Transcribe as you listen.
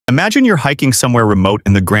Imagine you're hiking somewhere remote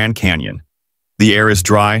in the Grand Canyon. The air is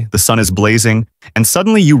dry, the sun is blazing, and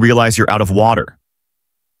suddenly you realize you're out of water.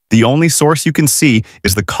 The only source you can see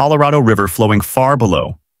is the Colorado River flowing far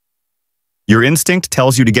below. Your instinct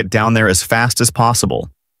tells you to get down there as fast as possible.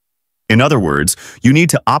 In other words, you need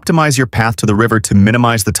to optimize your path to the river to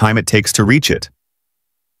minimize the time it takes to reach it.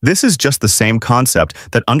 This is just the same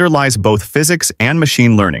concept that underlies both physics and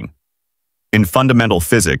machine learning. In fundamental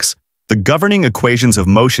physics, the governing equations of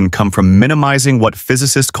motion come from minimizing what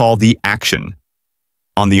physicists call the action.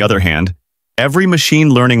 On the other hand, every machine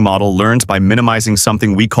learning model learns by minimizing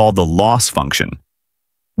something we call the loss function.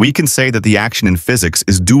 We can say that the action in physics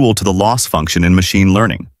is dual to the loss function in machine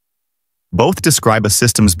learning. Both describe a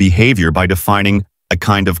system's behavior by defining a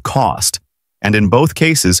kind of cost, and in both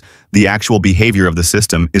cases, the actual behavior of the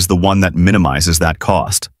system is the one that minimizes that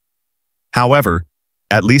cost. However,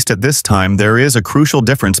 at least at this time, there is a crucial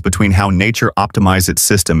difference between how nature optimizes its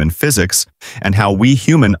system in physics and how we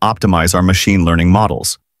human optimize our machine learning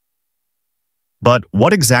models. But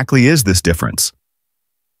what exactly is this difference?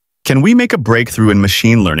 Can we make a breakthrough in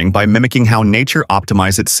machine learning by mimicking how nature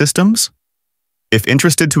optimizes its systems? If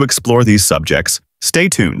interested to explore these subjects, stay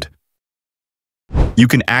tuned. You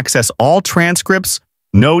can access all transcripts,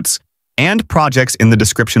 notes, and projects in the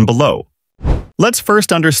description below. Let's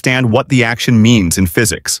first understand what the action means in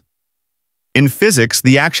physics. In physics,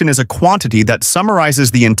 the action is a quantity that summarizes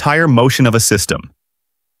the entire motion of a system.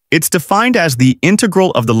 It's defined as the integral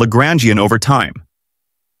of the Lagrangian over time.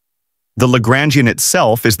 The Lagrangian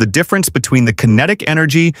itself is the difference between the kinetic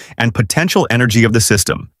energy and potential energy of the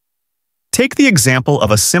system. Take the example of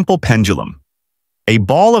a simple pendulum, a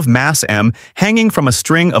ball of mass m hanging from a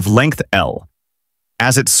string of length L.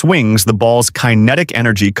 As it swings, the ball's kinetic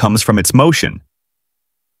energy comes from its motion.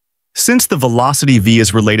 Since the velocity v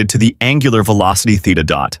is related to the angular velocity theta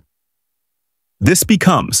dot, this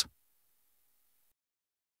becomes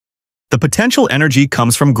the potential energy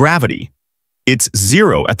comes from gravity. It's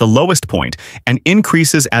zero at the lowest point and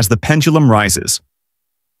increases as the pendulum rises.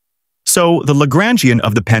 So the Lagrangian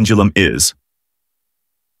of the pendulum is,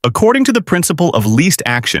 according to the principle of least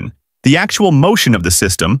action, the actual motion of the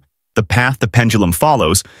system, the path the pendulum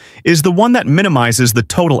follows, is the one that minimizes the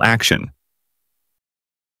total action.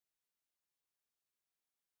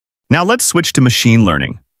 Now let's switch to machine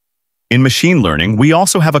learning. In machine learning, we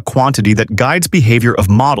also have a quantity that guides behavior of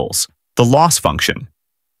models, the loss function.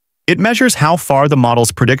 It measures how far the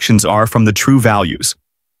model's predictions are from the true values.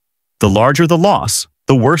 The larger the loss,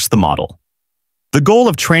 the worse the model. The goal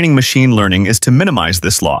of training machine learning is to minimize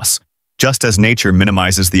this loss, just as nature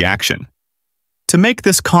minimizes the action. To make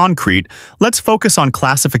this concrete, let's focus on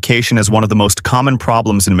classification as one of the most common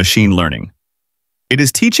problems in machine learning. It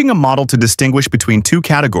is teaching a model to distinguish between two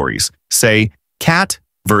categories, say, cat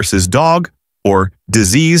versus dog, or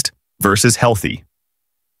diseased versus healthy.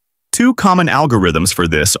 Two common algorithms for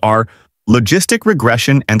this are logistic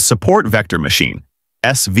regression and support vector machine,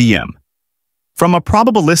 SVM. From a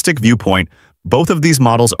probabilistic viewpoint, both of these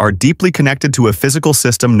models are deeply connected to a physical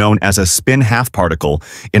system known as a spin half-particle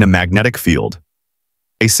in a magnetic field,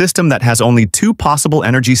 a system that has only two possible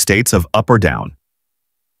energy states of up or down.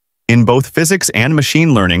 In both physics and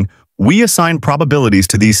machine learning, we assign probabilities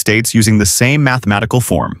to these states using the same mathematical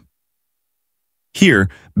form. Here,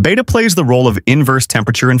 beta plays the role of inverse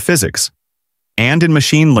temperature in physics, and in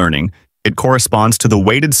machine learning, it corresponds to the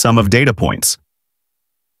weighted sum of data points,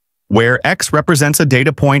 where x represents a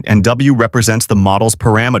data point and w represents the model's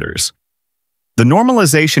parameters. The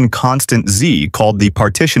normalization constant z, called the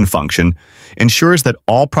partition function, ensures that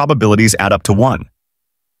all probabilities add up to 1.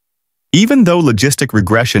 Even though logistic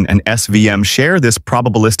regression and SVM share this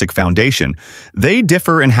probabilistic foundation, they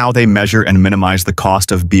differ in how they measure and minimize the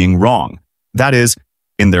cost of being wrong, that is,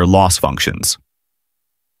 in their loss functions.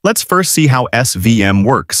 Let's first see how SVM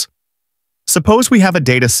works. Suppose we have a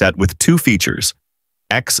data set with two features,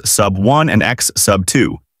 x sub 1 and x sub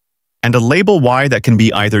 2, and a label y that can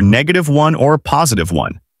be either -1 or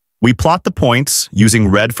 +1. We plot the points, using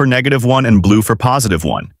red for -1 and blue for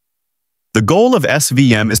 +1. The goal of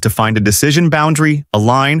SVM is to find a decision boundary, a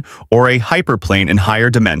line, or a hyperplane in higher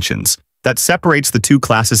dimensions that separates the two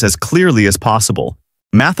classes as clearly as possible.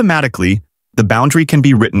 Mathematically, the boundary can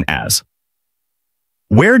be written as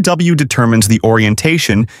where w determines the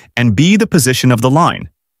orientation and b the position of the line.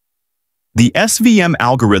 The SVM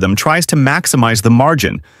algorithm tries to maximize the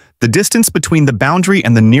margin, the distance between the boundary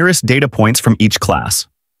and the nearest data points from each class.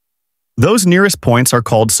 Those nearest points are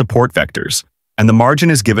called support vectors, and the margin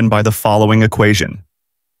is given by the following equation.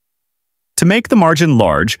 To make the margin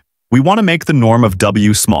large, we want to make the norm of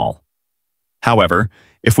w small. However,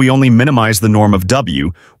 If we only minimize the norm of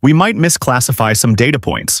W, we might misclassify some data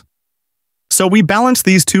points. So we balance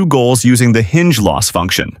these two goals using the Hinge loss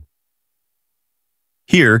function.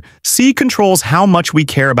 Here, C controls how much we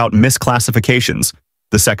care about misclassifications,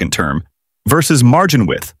 the second term, versus margin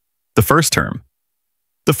width, the first term.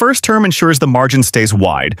 The first term ensures the margin stays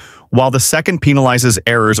wide, while the second penalizes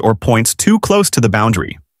errors or points too close to the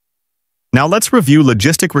boundary. Now let's review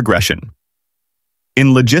logistic regression.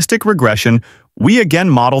 In logistic regression, we again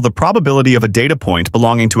model the probability of a data point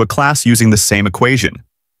belonging to a class using the same equation.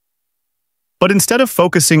 But instead of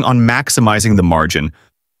focusing on maximizing the margin,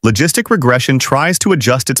 logistic regression tries to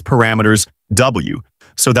adjust its parameters W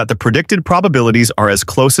so that the predicted probabilities are as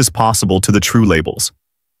close as possible to the true labels.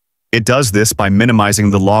 It does this by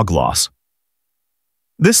minimizing the log loss.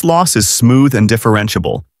 This loss is smooth and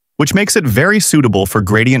differentiable, which makes it very suitable for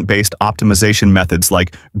gradient-based optimization methods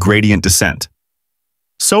like gradient descent.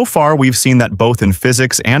 So far, we've seen that both in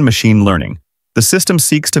physics and machine learning, the system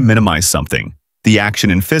seeks to minimize something, the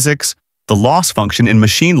action in physics, the loss function in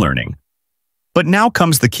machine learning. But now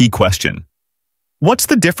comes the key question. What's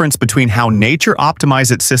the difference between how nature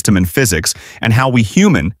optimizes its system in physics and how we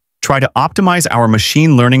human try to optimize our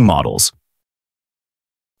machine learning models?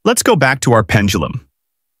 Let's go back to our pendulum.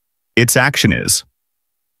 Its action is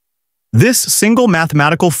this single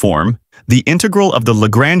mathematical form, the integral of the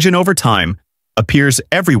Lagrangian over time, appears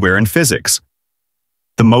everywhere in physics.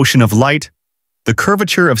 The motion of light, the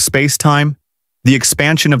curvature of space-time, the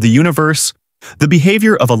expansion of the universe, the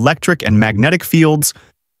behavior of electric and magnetic fields,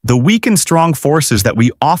 the weak and strong forces that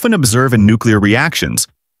we often observe in nuclear reactions,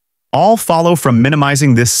 all follow from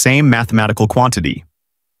minimizing this same mathematical quantity.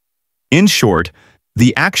 In short,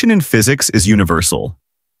 the action in physics is universal.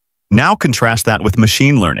 Now contrast that with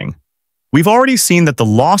machine learning. We've already seen that the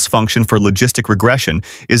loss function for logistic regression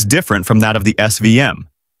is different from that of the SVM,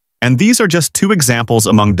 and these are just two examples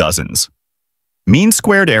among dozens. Mean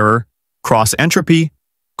squared error, cross entropy,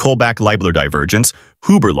 Kullback-Leibler divergence,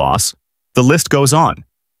 Huber loss, the list goes on.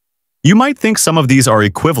 You might think some of these are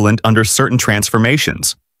equivalent under certain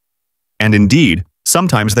transformations. And indeed,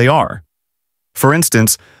 sometimes they are. For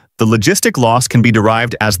instance, the logistic loss can be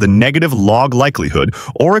derived as the negative log likelihood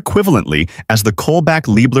or equivalently as the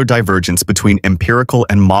Kullback-Leibler divergence between empirical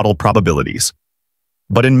and model probabilities.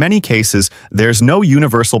 But in many cases, there's no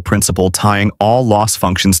universal principle tying all loss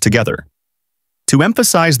functions together. To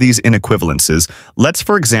emphasize these inequivalences, let's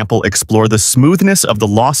for example explore the smoothness of the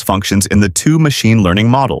loss functions in the two machine learning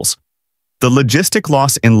models. The logistic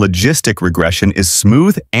loss in logistic regression is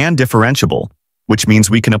smooth and differentiable, which means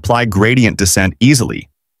we can apply gradient descent easily.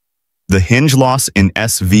 The Hinge loss in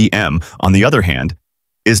SVM, on the other hand,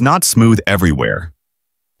 is not smooth everywhere.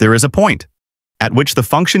 There is a point at which the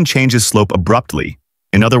function changes slope abruptly.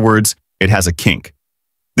 In other words, it has a kink.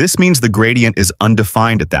 This means the gradient is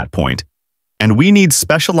undefined at that point, and we need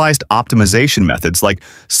specialized optimization methods like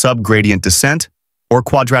subgradient descent or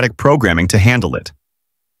quadratic programming to handle it.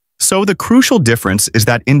 So the crucial difference is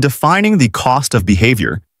that in defining the cost of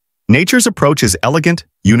behavior, nature's approach is elegant,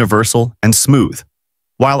 universal, and smooth,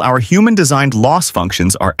 while our human-designed loss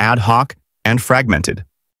functions are ad hoc and fragmented.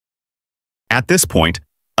 At this point,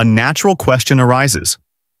 a natural question arises.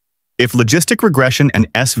 If logistic regression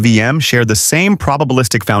and SVM share the same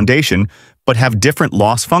probabilistic foundation but have different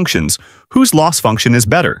loss functions, whose loss function is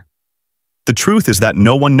better? The truth is that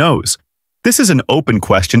no one knows. This is an open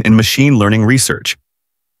question in machine learning research.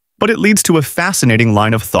 But it leads to a fascinating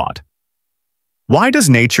line of thought. Why does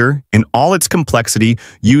nature, in all its complexity,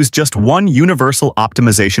 use just one universal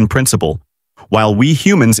optimization principle, while we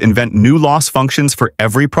humans invent new loss functions for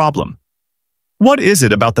every problem? What is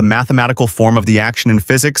it about the mathematical form of the action in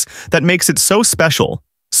physics that makes it so special,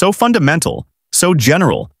 so fundamental, so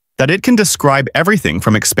general, that it can describe everything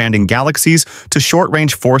from expanding galaxies to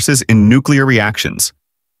short-range forces in nuclear reactions?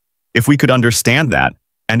 If we could understand that,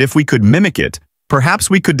 and if we could mimic it, perhaps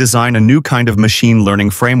we could design a new kind of machine learning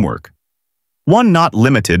framework. One not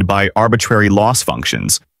limited by arbitrary loss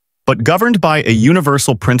functions, but governed by a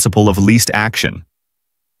universal principle of least action.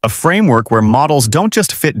 A framework where models don't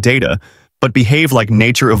just fit data, but behave like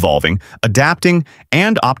nature, evolving, adapting,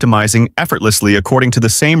 and optimizing effortlessly according to the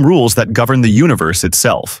same rules that govern the universe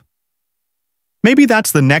itself. Maybe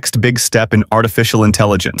that's the next big step in artificial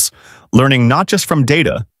intelligence, learning not just from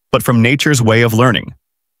data, but from nature's way of learning.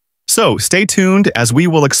 So stay tuned as we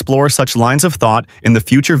will explore such lines of thought in the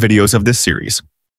future videos of this series.